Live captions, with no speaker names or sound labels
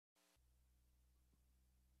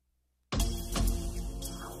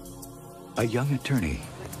A young attorney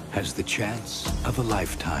has the chance of a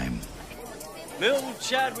lifetime. Milton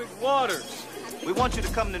Chadwick Waters. We want you to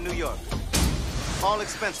come to New York. All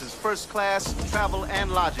expenses, first class, travel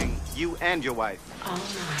and lodging, you and your wife. Oh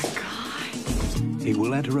my God. He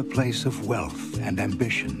will enter a place of wealth and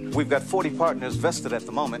ambition. We've got 40 partners vested at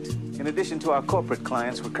the moment. In addition to our corporate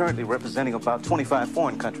clients, we're currently representing about 25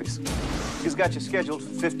 foreign countries. He's got you scheduled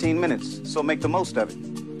for 15 minutes, so make the most of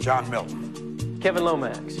it. John Milton. Kevin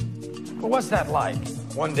Lomax. Well, what's that like?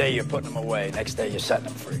 One day you're putting them away, next day you're setting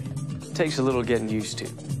them free. Takes a little getting used to.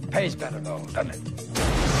 Pays better though, doesn't it?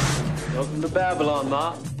 Welcome to Babylon,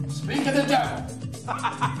 Ma. Speak of the devil.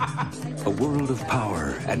 A world of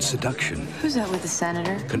power and seduction. Who's that with the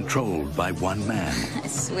senator? Controlled by one man. I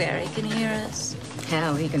swear he can hear us.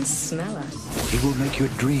 Hell, he can smell us. He will make your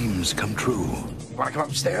dreams come true. Want to come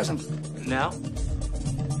upstairs and... Now?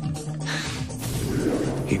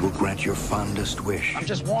 He will grant your fondest wish. I'm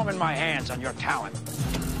just warming my hands on your talent.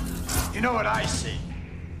 You know what I see?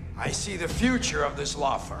 I see the future of this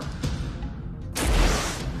law firm.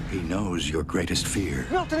 He knows your greatest fear.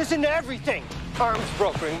 Milton is into everything. Arms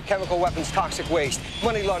brokering, chemical weapons, toxic waste,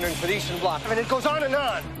 money laundering for the Eastern Bloc. I mean, it goes on and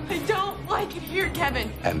on. I don't like it here,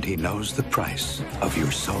 Kevin. And he knows the price of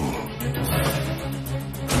your soul.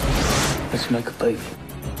 Let's make a baby.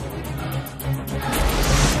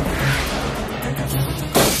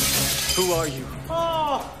 Who are you?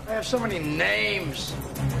 Oh, I have so many names.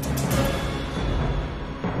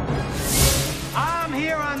 I'm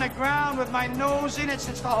here on the ground with my nose in it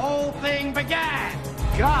since the whole thing began.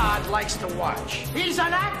 God likes to watch. He's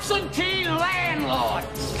an absentee landlord.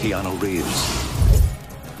 Keanu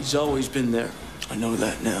Reeves. He's always been there. I know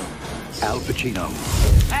that now. Al Pacino.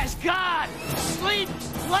 As God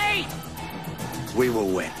sleeps late. We will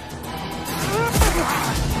win.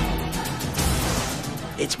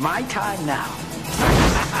 It's my time now.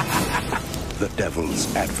 The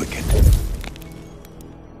Devil's Advocate.